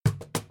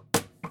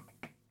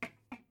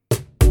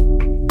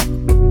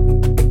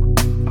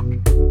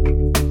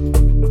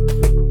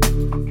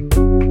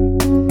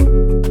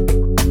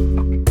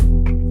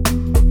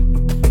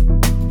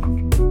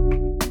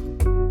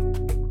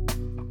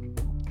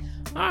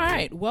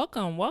right,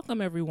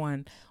 welcome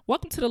everyone.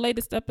 Welcome to the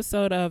latest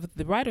episode of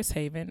The Writer's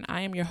Haven.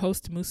 I am your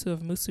host, Musu of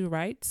Musu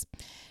Writes.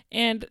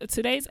 And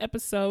today's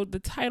episode, the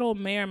title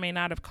may or may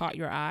not have caught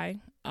your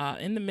eye,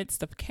 In the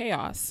Midst of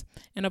Chaos.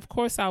 And of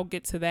course, I'll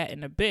get to that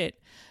in a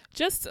bit.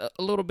 Just a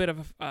little bit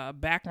of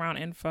background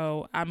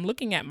info. I'm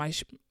looking at my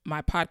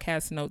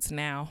podcast notes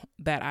now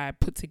that I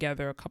put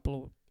together a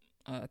couple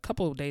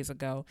of days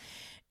ago.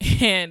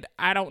 And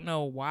I don't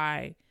know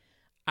why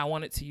I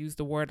wanted to use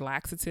the word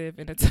laxative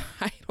in the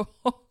title.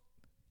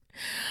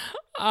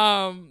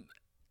 I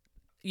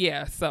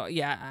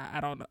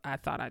don't know. I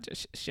thought I'd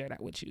just share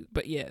that with you.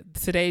 But yeah,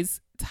 today's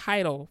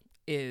title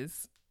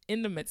is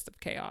In the Midst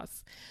of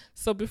Chaos.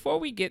 So before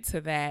we get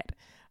to that,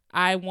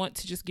 I want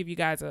to just give you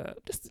guys a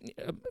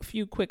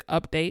few quick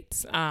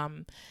updates.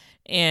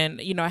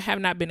 And, I have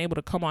not been able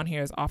to come on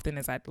here as often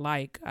as I'd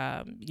like,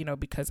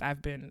 because I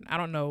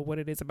don't know what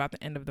it is about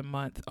the end of the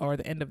month or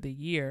the end of the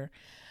year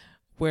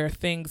where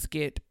things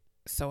get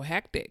so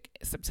hectic.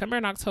 September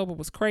and October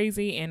was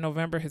crazy, and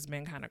November has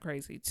been kind of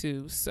crazy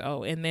too.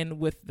 So, and then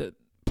with the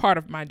part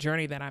of my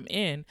journey that I'm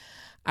in,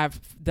 I've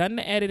done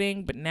the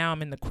editing, but now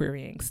I'm in the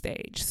querying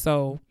stage.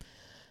 So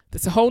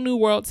it's a whole new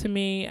world to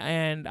me,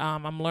 and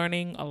I'm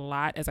learning a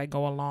lot as I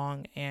go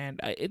along,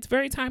 and it's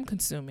very time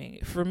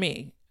consuming for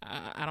me.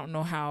 I don't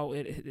know how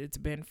it's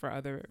been for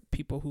other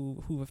people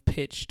who have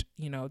pitched,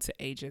 to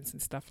agents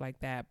and stuff like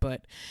that,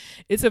 but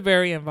it's a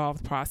very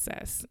involved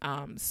process.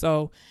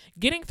 So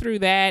getting through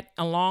that,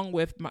 along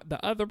with the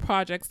other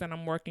projects that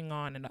I'm working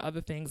on and the other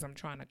things I'm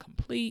trying to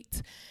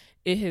complete,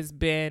 it has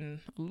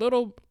been a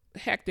little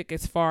hectic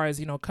as far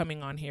as,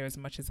 coming on here as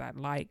much as I'd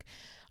like.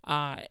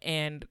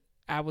 And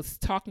I was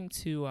talking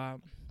to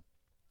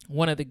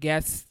one of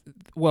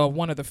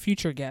the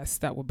future guests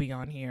that will be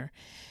on here,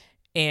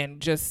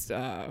 and just,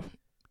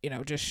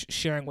 just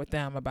sharing with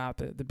them about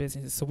the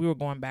businesses. So we were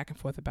going back and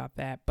forth about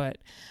that. But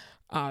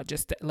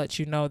just to let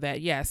you know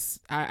that, yes,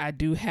 I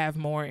do have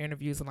more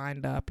interviews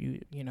lined up.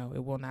 It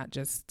will not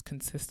just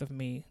consist of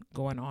me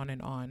going on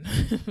and on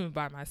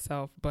by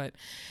myself. But,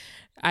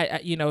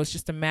 it's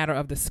just a matter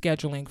of the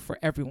scheduling for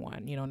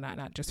everyone,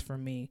 not just for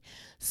me.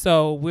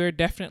 So we're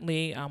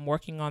definitely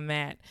working on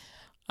that.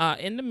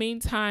 In the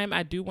meantime,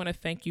 I do want to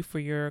thank you for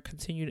your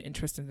continued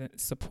interest and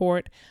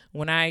support.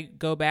 When I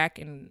go back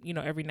and,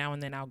 every now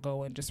and then I'll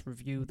go and just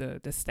review the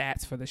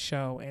stats for the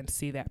show and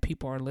see that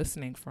people are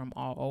listening from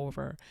all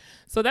over.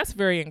 So that's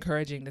very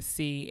encouraging to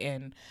see.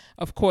 And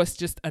of course,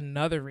 just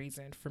another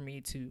reason for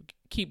me to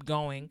keep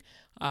going,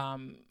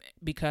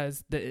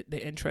 because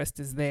the interest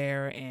is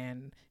there,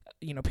 and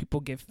people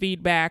give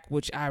feedback,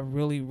 which I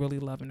really, really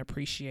love and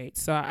appreciate.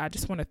 So I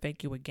just want to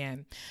thank you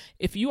again.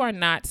 If you are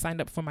not signed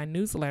up for my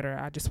newsletter,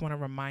 I just want to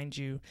remind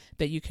you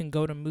that you can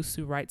go to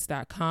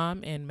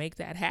musuwrites.com and make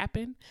that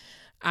happen.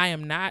 I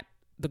am not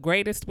the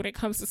greatest when it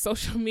comes to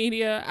social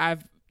media. I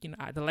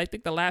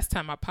think the last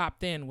time I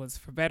popped in was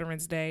for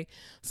Veterans Day.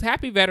 So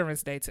happy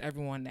Veterans Day to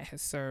everyone that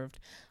has served.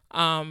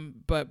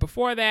 But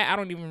before that, I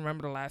don't even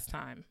remember the last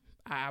time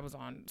I was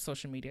on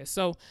social media.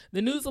 So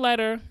the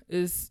newsletter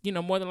is,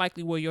 more than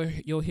likely where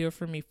you'll hear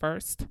from me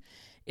first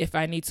if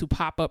I need to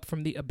pop up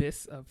from the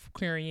abyss of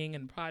querying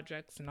and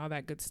projects and all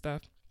that good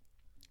stuff.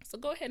 So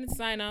go ahead and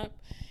sign up.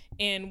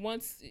 And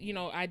once,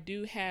 I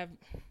do have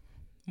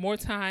more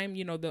time,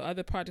 the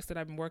other projects that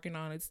I've been working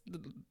on, it's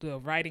the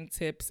writing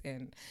tips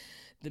and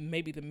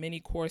maybe the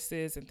mini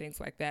courses and things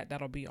like that.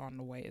 That'll be on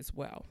the way as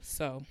well.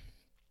 So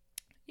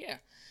yeah.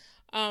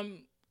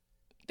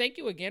 Thank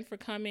you again for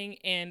coming.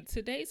 And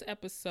today's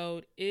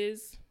episode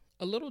is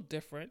a little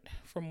different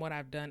from what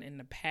I've done in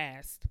the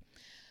past.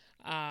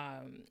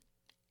 I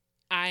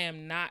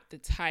am not the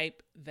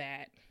type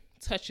that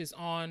touches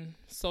on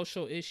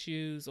social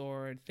issues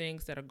or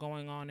things that are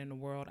going on in the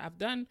world. I've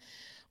done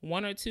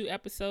one or two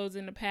episodes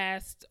in the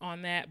past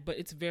on that, but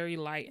it's very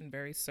light and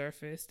very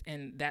surfaced,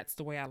 and that's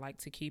the way I like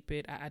to keep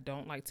it. I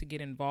don't like to get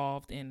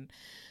involved in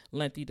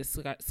lengthy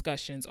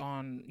discussions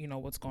on,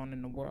 what's going on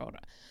in the world.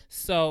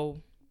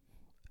 So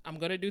I'm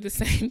going to do the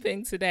same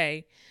thing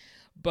today,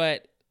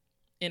 but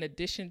in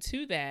addition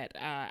to that,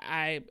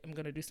 I am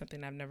going to do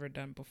something I've never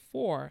done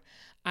before.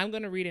 I'm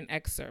going to read an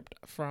excerpt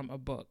from a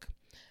book.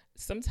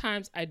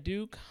 Sometimes I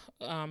do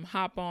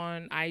hop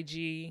on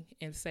IG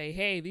and say,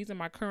 hey, these are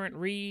my current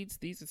reads.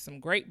 These are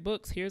some great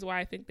books. Here's why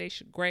I think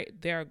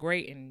they're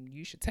great, and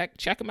you should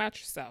check them out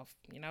yourself,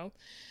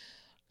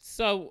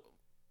 So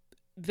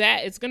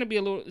that it's going to be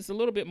it's a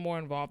little bit more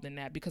involved in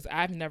that, because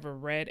I've never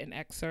read an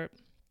excerpt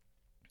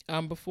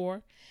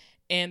before.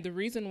 And the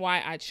reason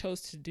why I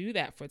chose to do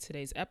that for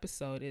today's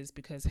episode is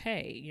because,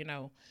 hey,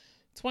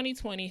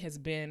 2020 has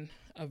been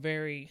a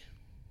very,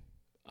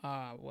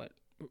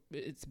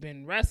 it's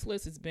been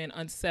restless. It's been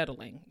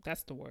unsettling.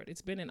 That's the word.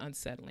 It's been an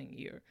unsettling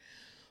year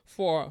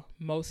for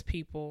most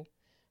people.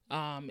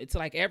 It's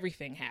like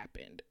everything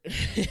happened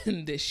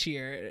this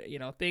year,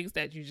 things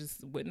that you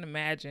just wouldn't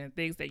imagine,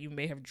 things that you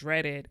may have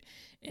dreaded,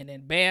 and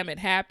then bam, it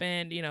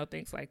happened,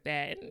 things like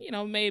that.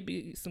 And,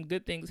 maybe some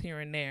good things here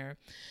and there,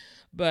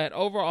 but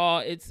overall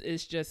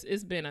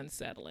it's been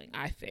unsettling,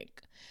 I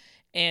think.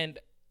 And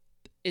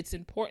it's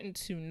important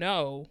to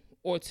know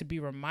or to be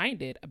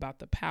reminded about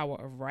the power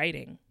of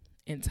writing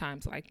in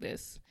times like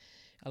this.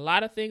 A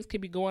lot of things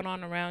could be going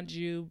on around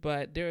you,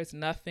 but there is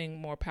nothing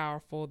more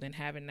powerful than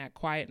having that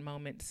quiet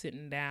moment,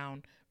 sitting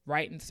down,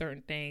 writing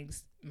certain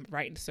things,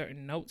 writing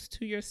certain notes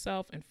to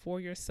yourself and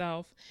for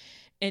yourself,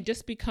 and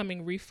just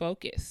becoming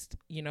refocused,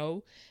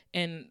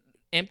 and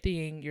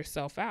emptying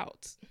yourself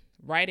out.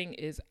 Writing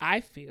is,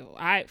 I feel,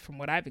 from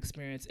what I've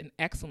experienced, an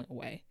excellent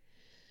way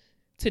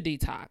to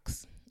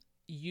detox.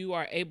 You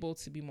are able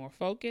to be more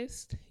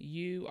focused.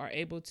 You are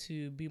able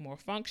to be more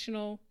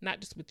functional, not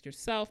just with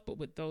yourself, but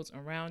with those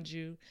around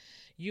you.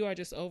 You are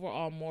just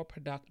overall more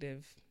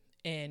productive,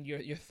 and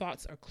your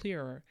thoughts are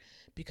clearer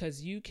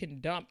because you can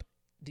dump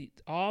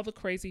all the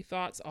crazy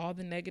thoughts, all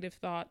the negative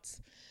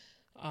thoughts,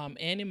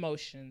 and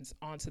emotions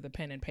onto the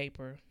pen and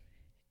paper,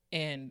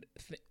 and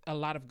a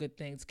lot of good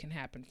things can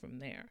happen from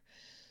there.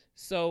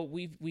 So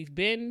we've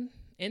been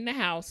in the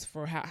house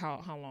for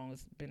how long?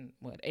 It's been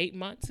 8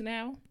 months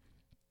now.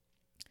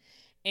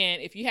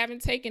 And if you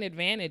haven't taken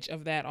advantage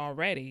of that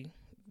already,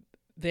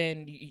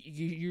 then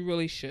you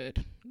really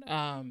should.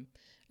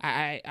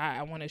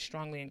 I want to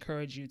strongly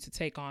encourage you to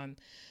take on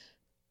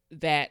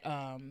that.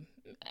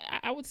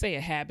 I would say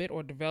a habit,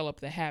 or develop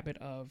the habit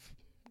of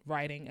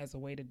writing as a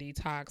way to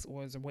detox,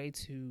 or as a way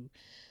to,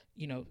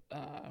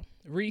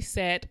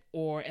 reset,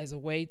 or as a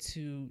way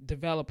to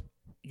develop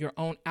your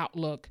own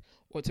outlook,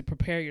 or to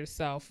prepare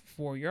yourself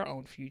for your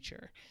own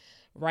future.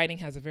 Writing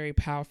has a very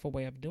powerful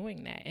way of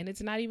doing that. And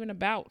it's not even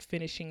about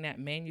finishing that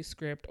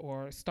manuscript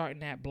or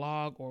starting that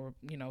blog, or,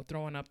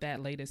 throwing up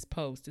that latest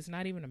post. It's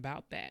not even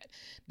about that.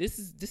 This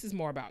is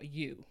more about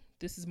you.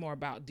 This is more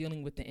about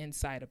dealing with the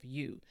inside of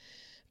you.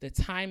 The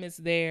time is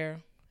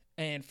there.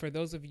 And for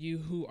those of you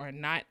who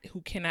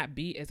cannot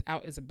be as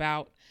out as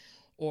about,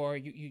 or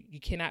you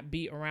cannot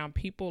be around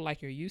people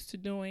like you're used to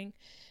doing,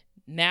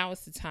 now is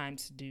the time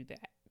to do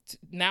that.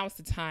 Now is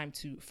the time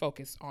to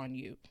focus on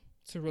you.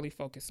 To really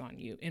focus on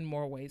you in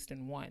more ways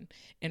than one.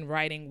 And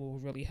writing will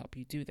really help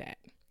you do that.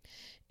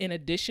 In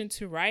addition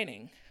to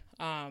writing,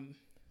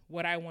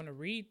 what I want to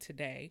read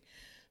today,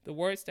 the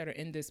words that are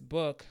in this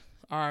book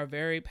are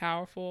very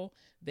powerful.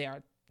 They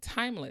are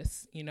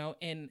timeless,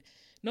 and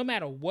no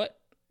matter what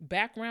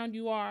background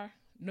you are,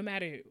 no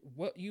matter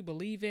what you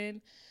believe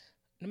in,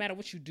 no matter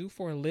what you do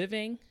for a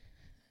living,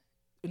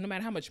 no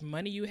matter how much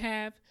money you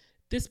have,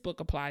 this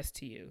book applies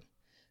to you.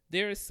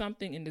 There is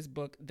something in this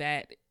book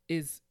that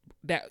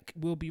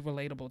will be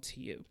relatable to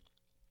you.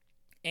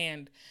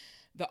 And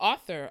the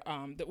author,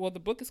 the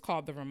book is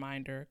called The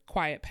Reminder: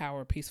 Quiet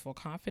Power, Peaceful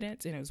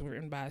Confidence, and it was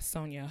written by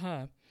Sonia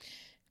Hu.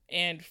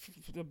 And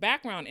the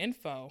background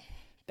info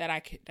that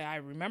I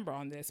remember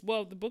on this,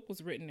 the book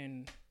was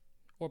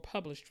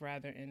published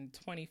in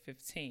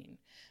 2015,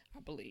 I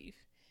believe.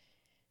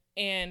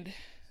 And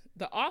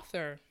the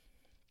author,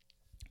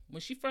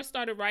 when she first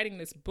started writing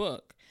this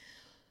book,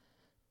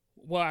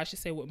 I should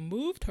say what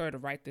moved her to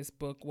write this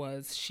book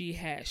was she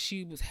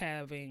was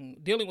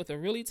dealing with a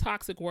really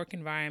toxic work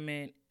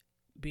environment,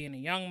 being a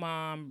young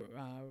mom,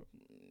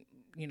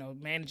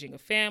 managing a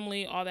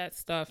family, all that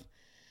stuff.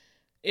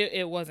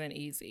 It wasn't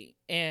easy.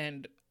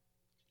 And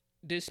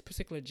this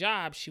particular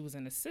job, she was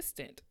an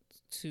assistant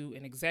to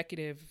an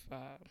executive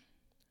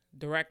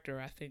director,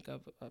 I think,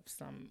 of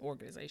some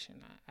organization.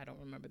 I don't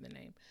remember the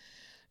name.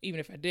 Even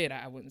if I did,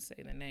 I wouldn't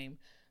say the name.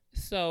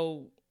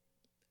 So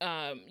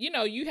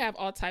you have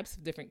all types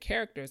of different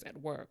characters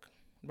at work,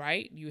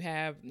 right? You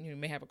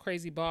may have a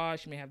crazy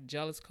boss, you may have a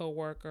jealous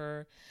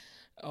coworker,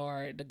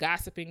 or the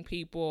gossiping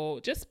people,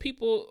 just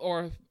people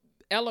or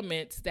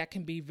elements that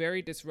can be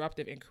very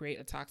disruptive and create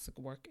a toxic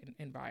work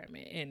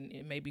environment. And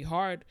it may be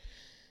hard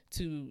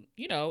to,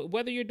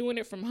 whether you're doing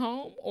it from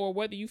home or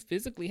whether you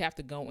physically have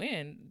to go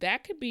in,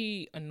 that could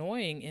be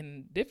annoying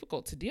and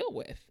difficult to deal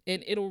with.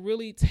 And it'll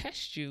really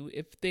test you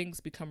if things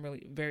become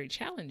really very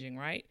challenging,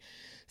 right?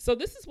 So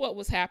this is what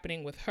was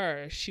happening with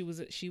her. She was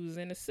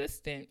an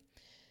assistant.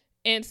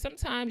 And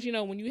sometimes,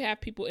 when you have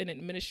people in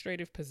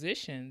administrative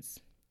positions,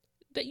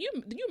 that you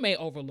may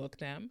overlook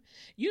them.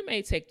 You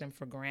may take them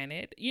for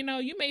granted.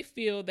 You may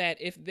feel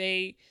that if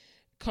they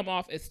come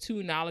off as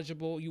too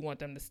knowledgeable, you want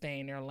them to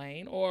stay in their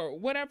lane, or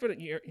whatever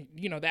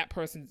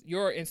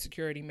your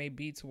insecurity may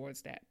be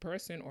towards that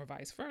person, or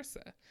vice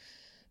versa.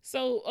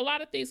 So a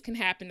lot of things can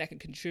happen that can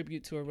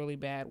contribute to a really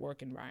bad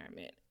work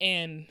environment.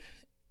 And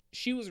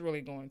she was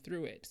really going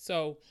through it.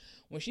 So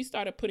when she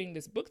started putting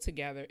this book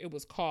together, it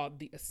was called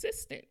The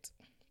Assistant.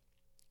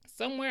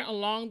 Somewhere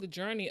along the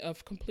journey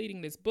of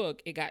completing this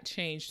book, it got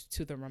changed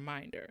to The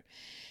Reminder.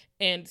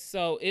 And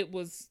so it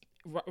was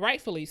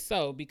rightfully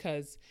so,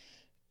 because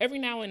every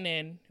now and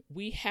then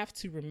we have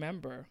to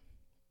remember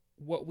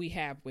what we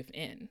have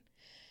within.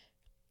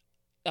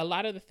 A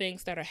lot of the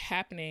things that are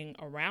happening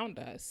around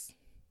us,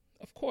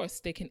 of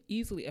course, they can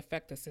easily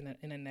affect us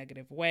in a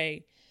negative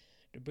way,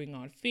 to bring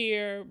on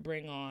fear,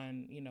 bring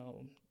on,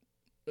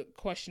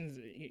 questions,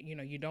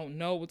 you don't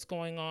know what's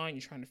going on,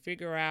 you're trying to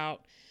figure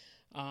out,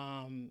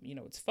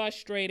 it's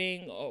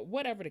frustrating, or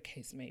whatever the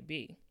case may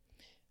be.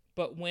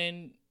 But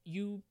when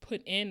you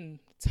put in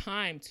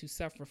time to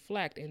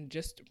self-reflect and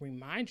just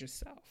remind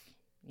yourself,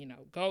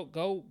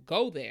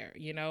 go there,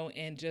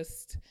 and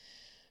just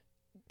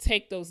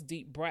take those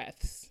deep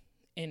breaths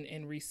and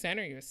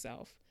recenter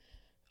yourself,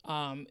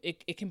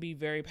 it can be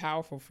very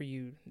powerful for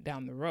you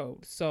down the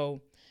road.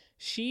 So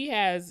she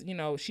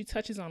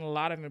touches on a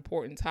lot of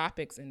important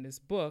topics in this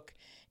book.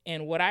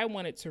 And what I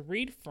wanted to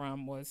read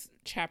from was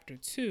chapter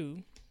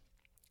 2.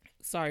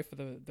 Sorry for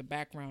the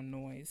background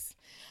noise.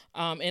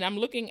 And I'm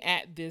looking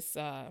at this,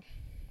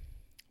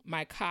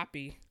 my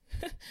copy,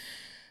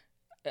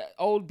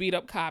 old beat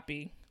up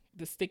copy,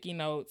 the sticky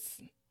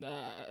notes,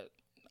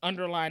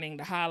 underlining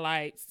the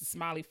highlights, the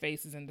smiley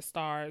faces, and the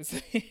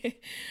stars,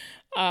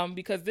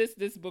 because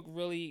this book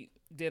really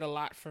did a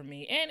lot for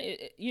me. And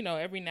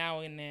every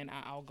now and then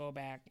I'll go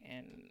back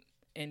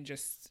and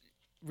just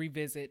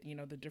revisit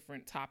the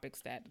different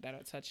topics that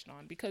are touched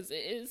on, because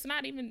it's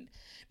not even,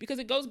 because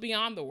it goes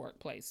beyond the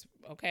workplace.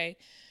 Okay,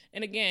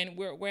 and again,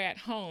 we're at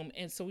home,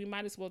 and so we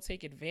might as well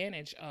take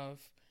advantage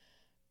of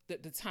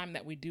the time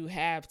that we do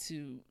have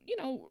to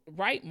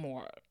write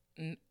more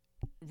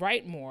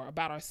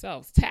about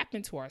ourselves, tap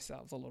into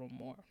ourselves a little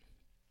more.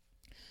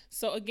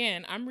 So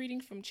again, I'm reading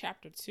from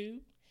chapter 2,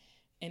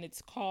 and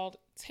it's called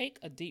Take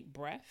a Deep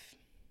Breath.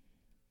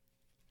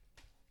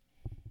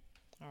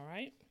 All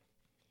right.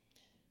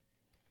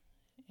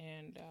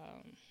 And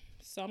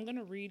so I'm going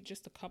to read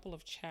just a couple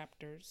of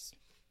chapters,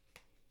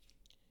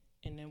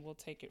 and then we'll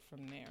take it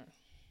from there.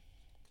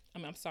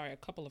 I'm sorry, a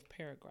couple of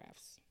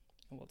paragraphs,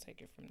 and we'll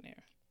take it from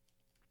there.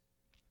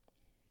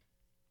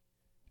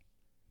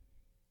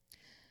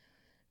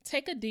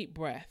 Take a deep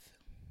breath.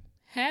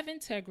 Have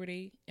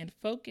integrity and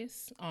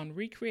focus on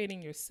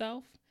recreating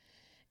yourself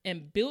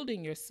and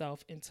building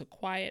yourself into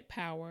quiet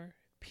power,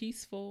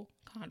 peaceful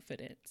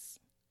confidence.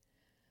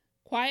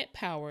 Quiet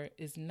power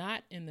is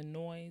not in the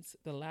noise,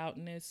 the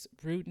loudness,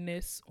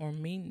 rudeness, or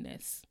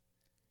meanness.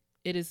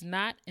 It is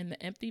not in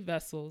the empty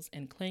vessels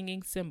and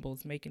clanging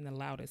cymbals making the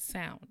loudest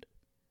sound.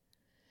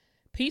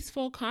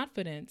 Peaceful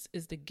confidence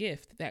is the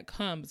gift that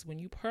comes when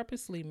you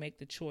purposely make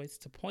the choice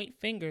to point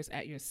fingers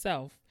at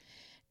yourself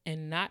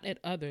and not at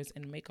others,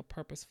 and make a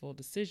purposeful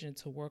decision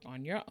to work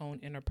on your own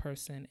inner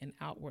person and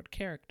outward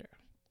character.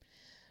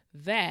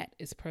 That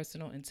is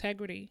personal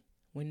integrity.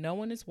 When no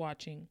one is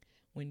watching,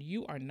 when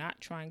you are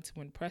not trying to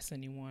impress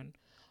anyone,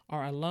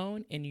 or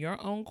alone in your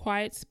own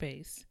quiet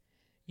space,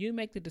 you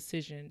make the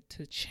decision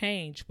to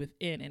change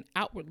within and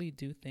outwardly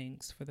do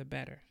things for the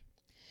better.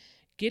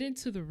 Get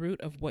into the root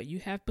of what you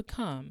have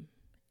become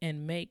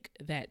and make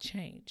that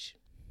change.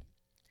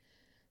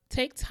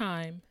 Take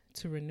time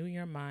to renew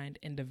your mind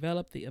and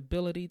develop the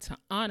ability to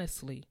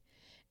honestly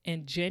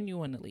and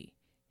genuinely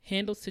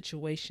handle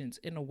situations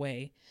in a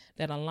way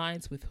that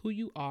aligns with who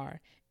you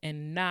are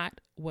and not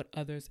what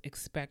others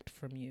expect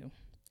from you.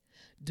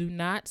 Do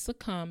not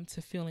succumb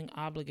to feeling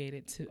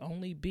obligated to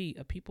only be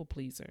a people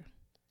pleaser.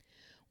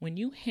 When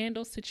you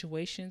handle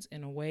situations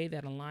in a way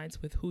that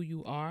aligns with who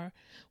you are,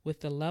 with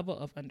the level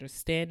of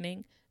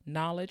understanding,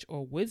 knowledge,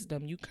 or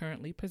wisdom you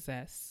currently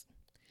possess,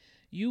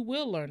 you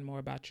will learn more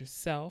about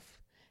yourself,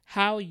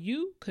 how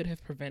you could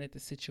have prevented the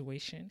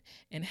situation,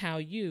 and how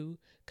you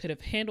could have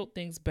handled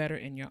things better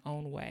in your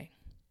own way.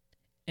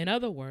 In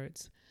other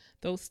words,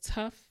 those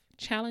tough,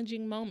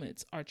 challenging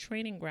moments are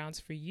training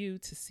grounds for you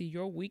to see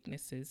your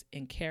weaknesses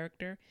in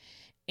character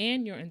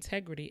and your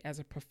integrity as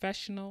a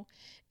professional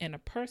and a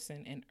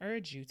person, and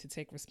urge you to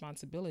take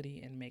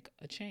responsibility and make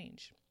a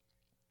change.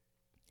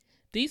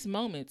 These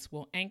moments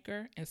will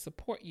anchor and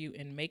support you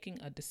in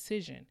making a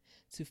decision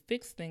to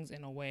fix things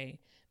in a way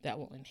that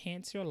will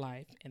enhance your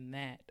life and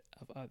that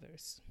of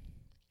others.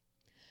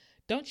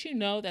 Don't you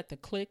know that the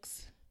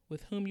cliques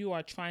with whom you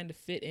are trying to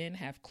fit in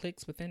have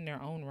cliques within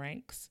their own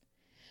ranks?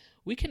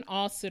 We can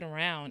all sit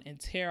around and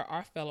tear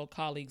our fellow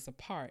colleagues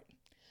apart,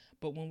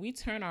 but when we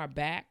turn our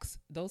backs,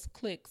 those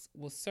cliques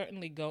will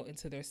certainly go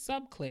into their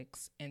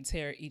sub-cliques and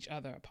tear each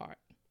other apart.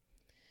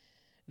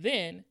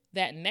 Then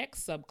that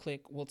next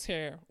sub-clique will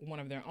tear one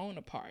of their own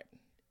apart.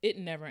 It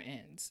never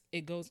ends.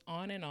 It goes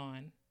on and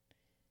on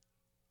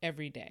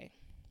every day.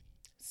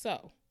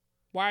 So,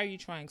 why are you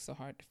trying so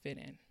hard to fit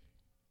in?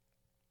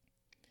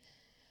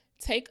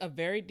 Take a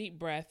very deep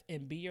breath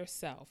and be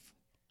yourself.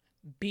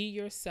 Be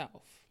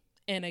yourself.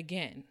 And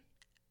again,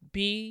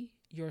 be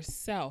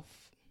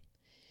yourself.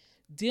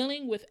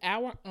 Dealing with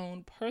our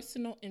own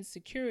personal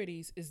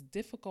insecurities is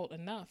difficult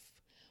enough.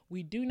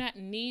 We do not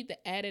need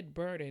the added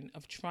burden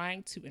of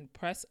trying to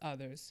impress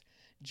others,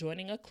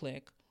 joining a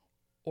clique,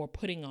 or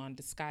putting on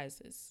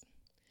disguises.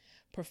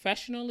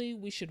 Professionally,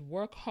 we should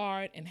work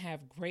hard and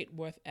have great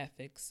work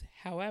ethics.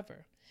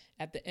 However,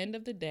 at the end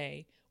of the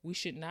day, we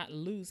should not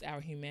lose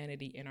our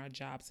humanity in our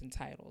jobs and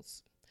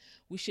titles.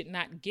 We should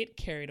not get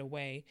carried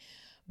away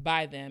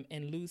by them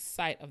and lose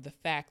sight of the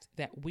fact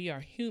that we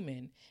are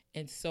human,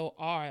 and so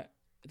are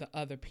the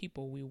other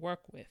people we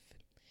work with.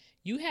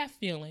 You have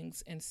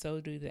feelings, and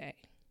so do they.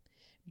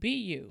 Be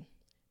you.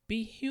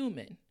 Be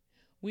human.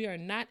 We are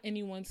not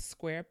anyone's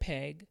square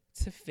peg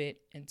to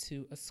fit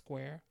into a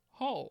square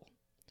hole.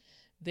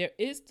 There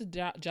is the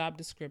job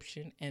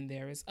description, and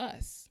there is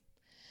us.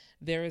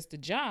 There is the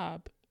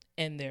job,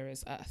 and there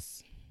is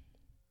us.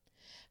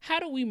 How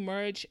do we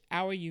merge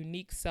our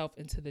unique self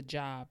into the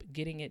job,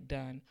 getting it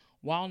done,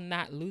 while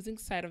not losing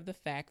sight of the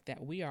fact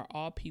that we are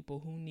all people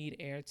who need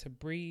air to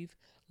breathe,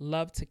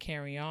 love to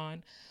carry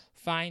on,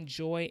 find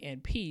joy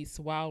and peace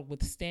while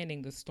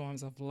withstanding the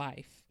storms of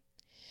life?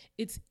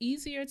 It's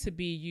easier to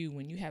be you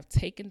when you have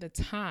taken the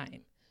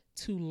time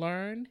to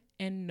learn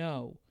and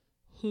know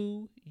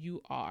who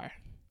you are.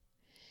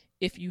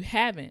 If you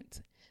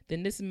haven't,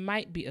 then this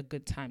might be a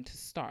good time to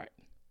start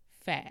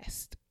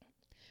fast.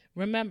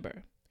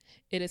 Remember,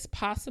 it is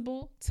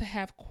possible to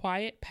have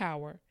quiet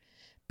power,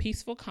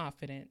 peaceful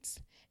confidence,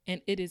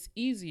 and it is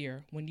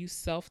easier when you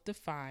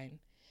self-define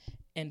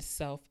and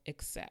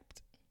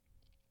self-accept.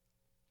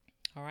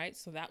 All right,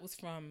 so that was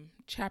from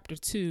chapter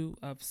 2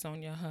 of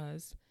Sonia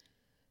Huz,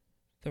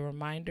 The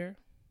Reminder,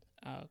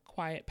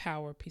 Quiet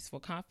Power, Peaceful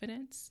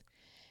Confidence.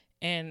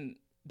 And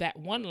that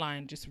one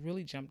line just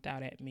really jumped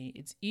out at me.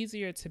 It's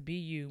easier to be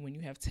you when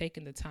you have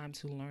taken the time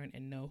to learn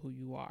and know who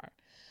you are.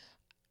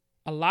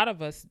 A lot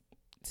of us,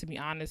 to be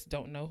honest,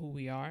 don't know who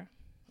we are.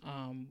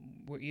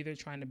 We're either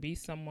trying to be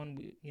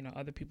someone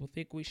other people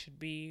think we should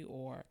be,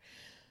 or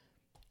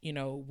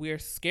we're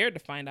scared to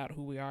find out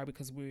who we are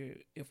because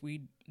if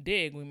we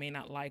dig, we may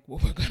not like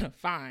what we're gonna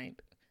find.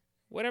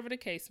 Whatever the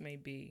case may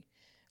be,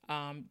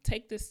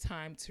 take this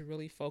time to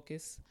really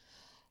focus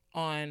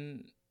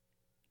on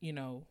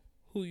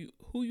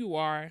who you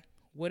are,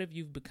 what have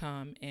you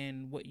become,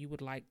 and what you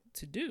would like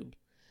to do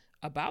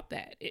about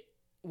that.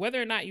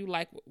 Whether or not you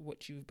like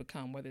what you've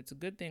become, whether it's a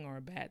good thing or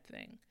a bad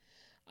thing,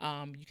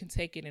 you can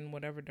take it in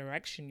whatever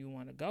direction you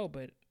want to go.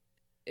 But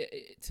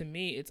to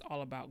me, it's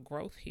all about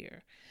growth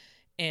here.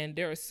 And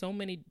there are so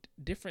many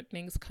different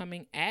things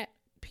coming at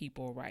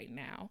people right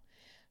now.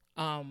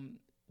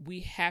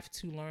 We have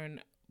to learn,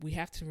 we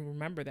have to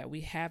remember that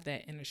we have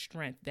that inner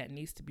strength that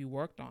needs to be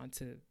worked on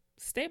to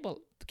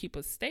keep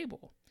us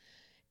stable.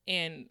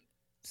 And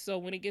so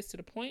when it gets to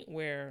the point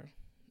where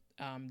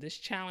this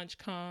challenge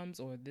comes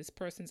or this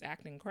person's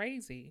acting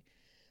crazy,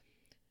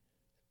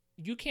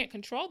 you can't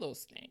control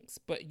those things,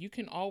 but you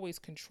can always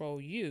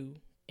control you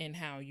and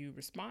how you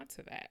respond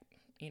to that.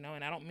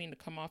 And I don't mean to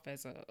come off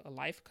as a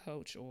life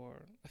coach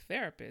or a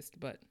therapist,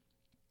 but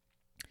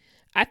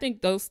I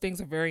think those things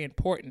are very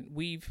important.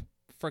 We've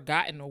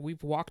forgotten, or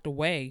we've walked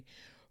away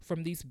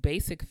from these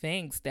basic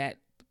things that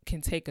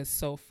can take us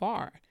so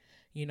far.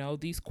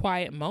 These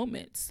quiet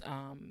moments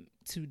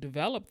to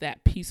develop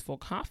that peaceful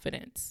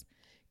confidence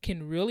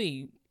can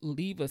really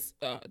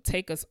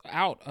take us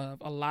out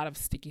of a lot of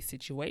sticky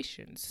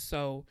situations.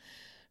 So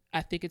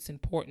I think it's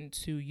important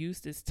to use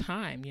this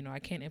time. I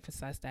can't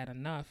emphasize that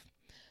enough.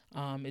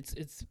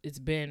 It's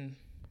been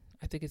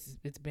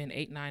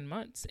 8-9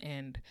 months,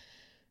 and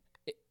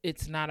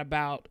it's not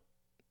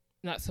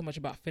so much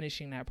about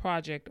finishing that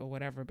project or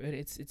whatever, but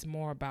it's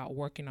more about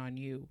working on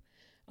you.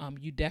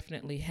 You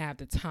definitely have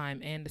the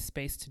time and the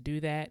space to do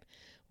that.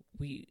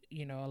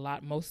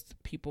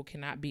 Most people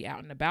cannot be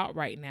out and about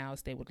right now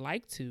as they would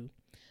like to,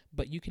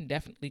 but you can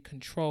definitely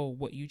control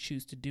what you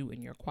choose to do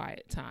in your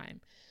quiet time.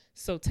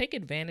 So take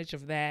advantage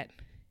of that.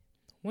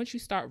 Once you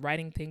start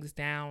writing things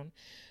down,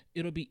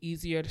 it'll be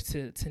easier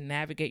to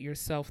navigate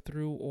yourself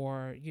through,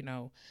 or,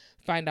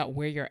 find out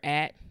where you're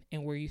at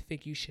and where you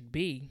think you should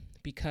be,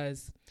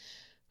 because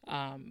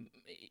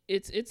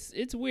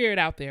it's weird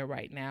out there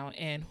right now.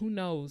 And who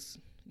knows,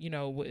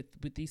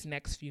 with these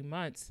next few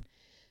months,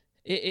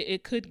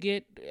 it could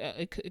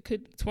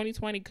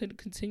 2020 could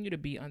continue to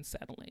be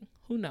unsettling.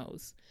 Who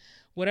knows?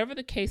 Whatever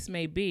the case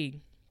may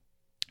be,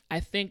 I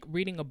think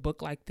reading a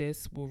book like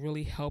this will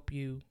really help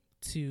you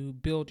to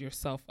build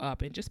yourself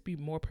up and just be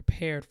more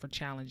prepared for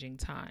challenging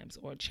times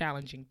or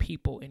challenging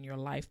people in your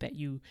life that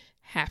you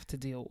have to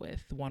deal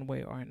with one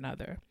way or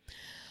another.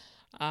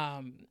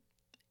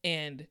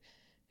 And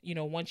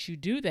once you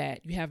do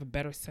that, you have a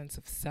better sense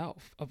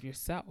of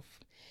yourself.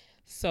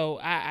 So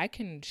I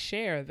can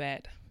share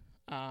that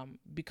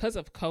because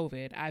of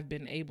COVID, I've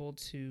been able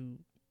to,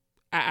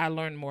 I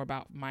learned more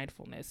about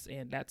mindfulness,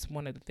 and that's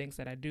one of the things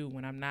that I do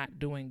when I'm not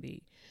doing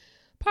the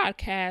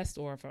podcast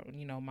or if,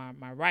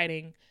 my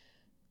writing.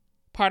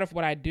 Part of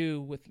what I do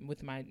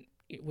with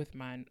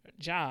my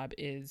job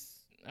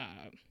is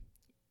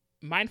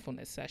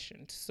mindfulness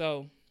sessions.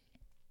 So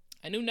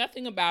I knew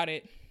nothing about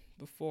it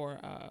before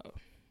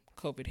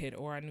COVID hit,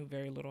 or I knew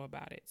very little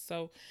about it.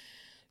 So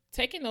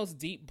taking those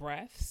deep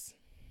breaths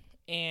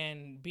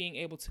and being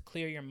able to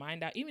clear your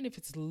mind out, even if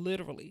it's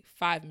literally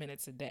 5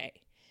 minutes a day,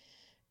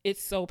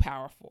 it's so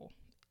powerful.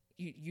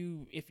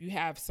 If you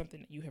have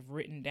something that you have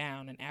written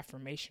down, an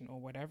affirmation or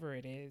whatever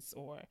it is,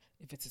 or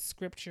if it's a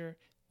scripture,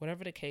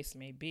 whatever the case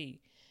may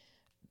be,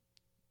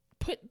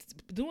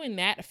 doing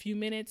that a few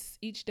minutes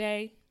each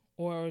day,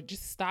 or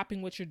just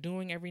stopping what you're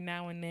doing every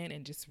now and then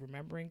and just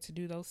remembering to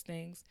do those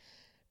things,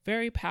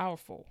 very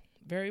powerful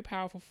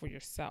for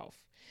yourself,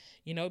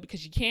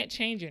 because you can't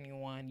change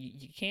anyone.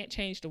 You can't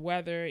change the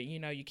weather,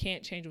 you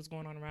can't change what's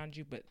going on around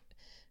you. But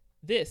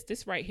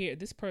this right here,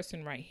 this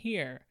person right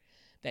here,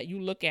 that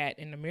you look at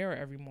in the mirror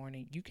every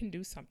morning, you can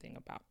do something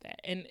about that.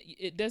 And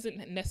it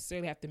doesn't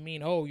necessarily have to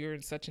mean, oh, you're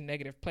in such a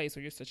negative place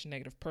or you're such a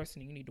negative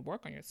person and you need to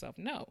work on yourself.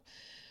 No,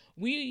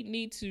 we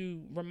need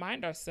to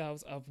remind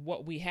ourselves of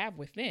what we have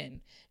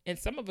within. And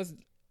some of us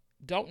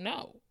don't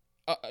know.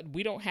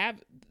 We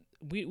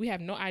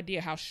have no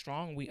idea how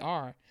strong we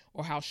are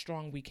or how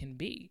strong we can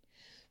be.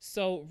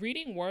 So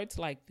reading words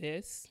like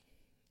this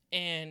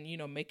and,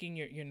 making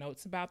your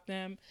notes about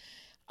them,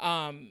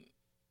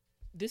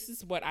 this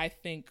is what I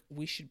think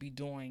we should be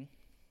doing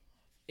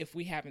if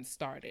we haven't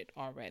started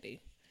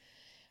already.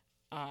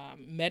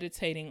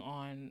 Meditating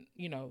on,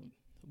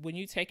 when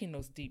you're taking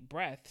those deep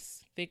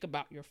breaths, think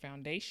about your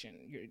foundation,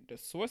 the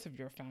source of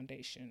your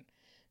foundation.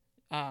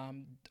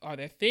 Are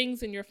there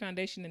things in your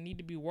foundation that need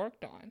to be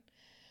worked on?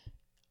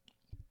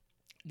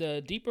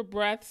 The deeper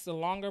breaths, the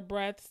longer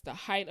breaths, the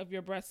height of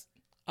your breaths,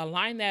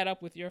 align that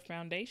up with your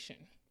foundation.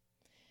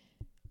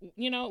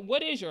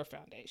 What is your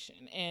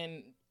foundation?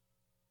 And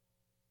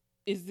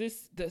is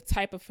this the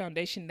type of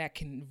foundation that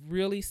can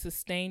really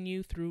sustain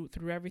you through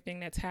everything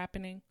that's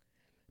happening?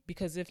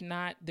 Because if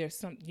not, there's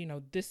some,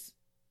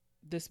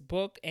 this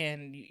book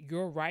and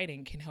your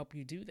writing can help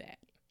you do that.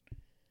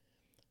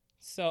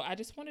 So I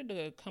just wanted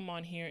to come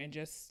on here and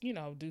just,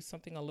 do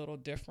something a little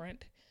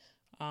different.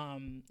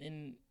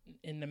 In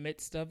the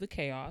midst of the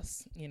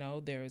chaos,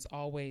 there is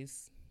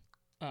always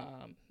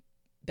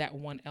that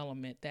one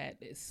element that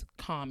is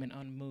calm and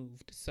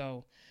unmoved.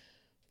 So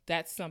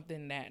that's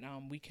something that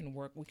we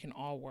can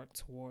all work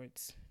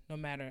towards, no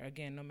matter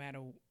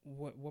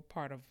what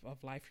part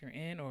of life you're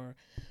in or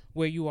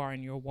where you are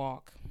in your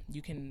walk.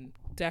 You can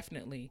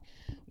definitely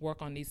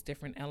work on these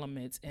different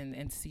elements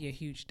and see a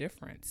huge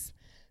difference.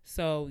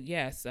 So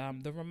yes,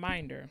 the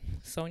reminder,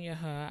 Sonia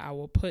Huh, I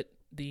will put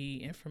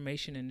the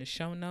information in the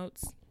show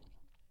notes.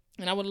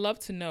 And I would love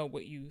to know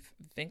what you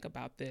think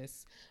about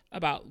this,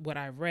 about what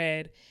I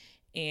read,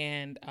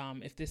 and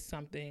if this is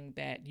something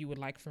that you would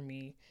like for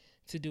me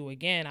to do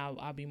again,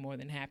 I'll be more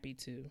than happy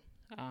to,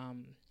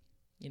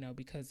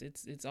 because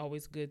it's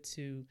always good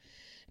to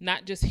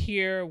not just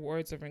hear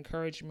words of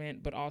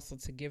encouragement, but also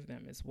to give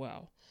them as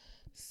well.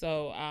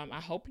 So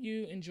I hope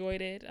you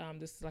enjoyed it.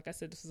 Like I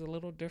said, this is a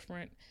little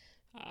different,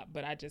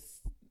 but I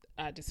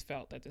just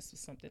felt that this was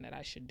something that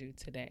I should do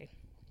today.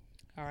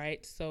 All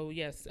right. So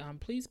yes,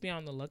 please be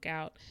on the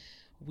lookout.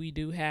 We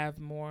do have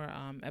more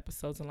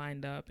episodes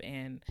lined up,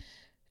 and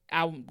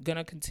I'm going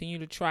to continue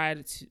to try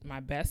my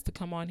best to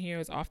come on here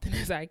as often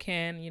as I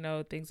can.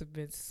 Things have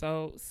been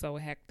so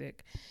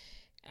hectic.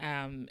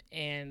 And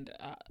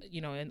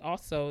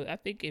also I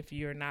think if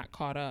you're not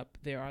caught up,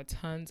 there are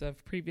tons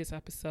of previous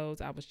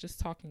episodes. I was just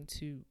talking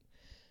to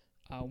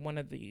one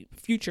of the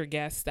future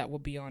guests that will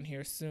be on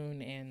here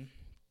soon, and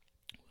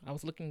I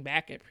was looking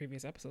back at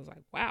previous episodes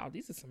like, wow,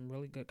 these are some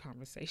really good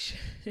conversations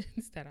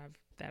that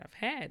I've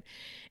had.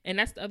 And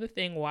that's the other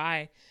thing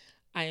why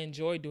I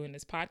enjoy doing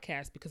this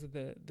podcast, because of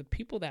the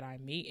people that I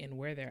meet and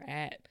where they're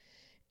at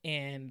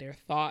and their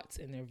thoughts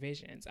and their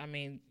visions. I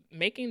mean,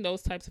 making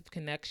those types of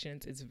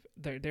connections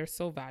they're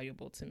so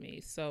valuable to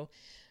me. So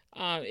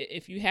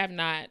if you have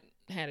not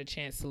had a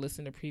chance to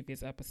listen to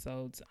previous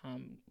episodes,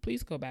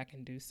 please go back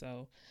and do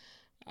so.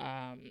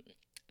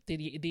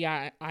 The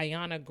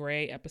Ayana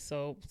Gray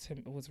episode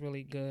was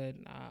really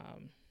good.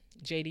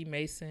 JD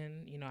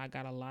Mason, I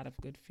got a lot of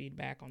good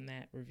feedback on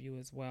that review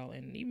as well.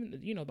 And even,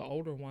 the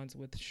older ones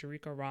with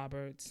Sharika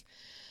Roberts,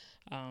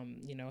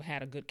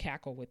 had a good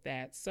cackle with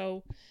that.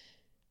 So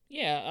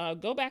yeah,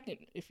 go back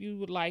if you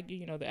would like.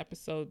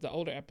 The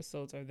older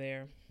episodes are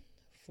there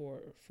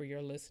for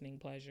your listening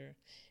pleasure.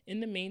 In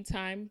the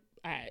meantime,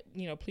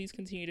 please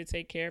continue to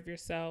take care of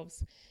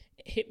yourselves.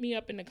 Hit me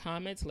up in the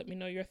comments. Let me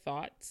know your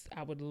thoughts.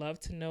 I would love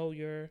to know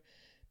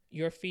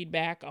your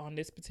feedback on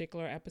this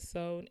particular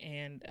episode,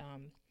 and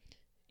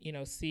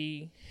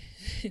see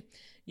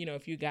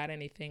if you got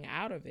anything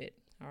out of it.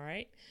 All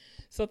right.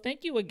 So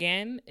thank you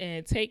again,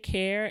 and take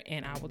care,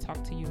 and I will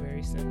talk to you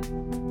very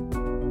soon.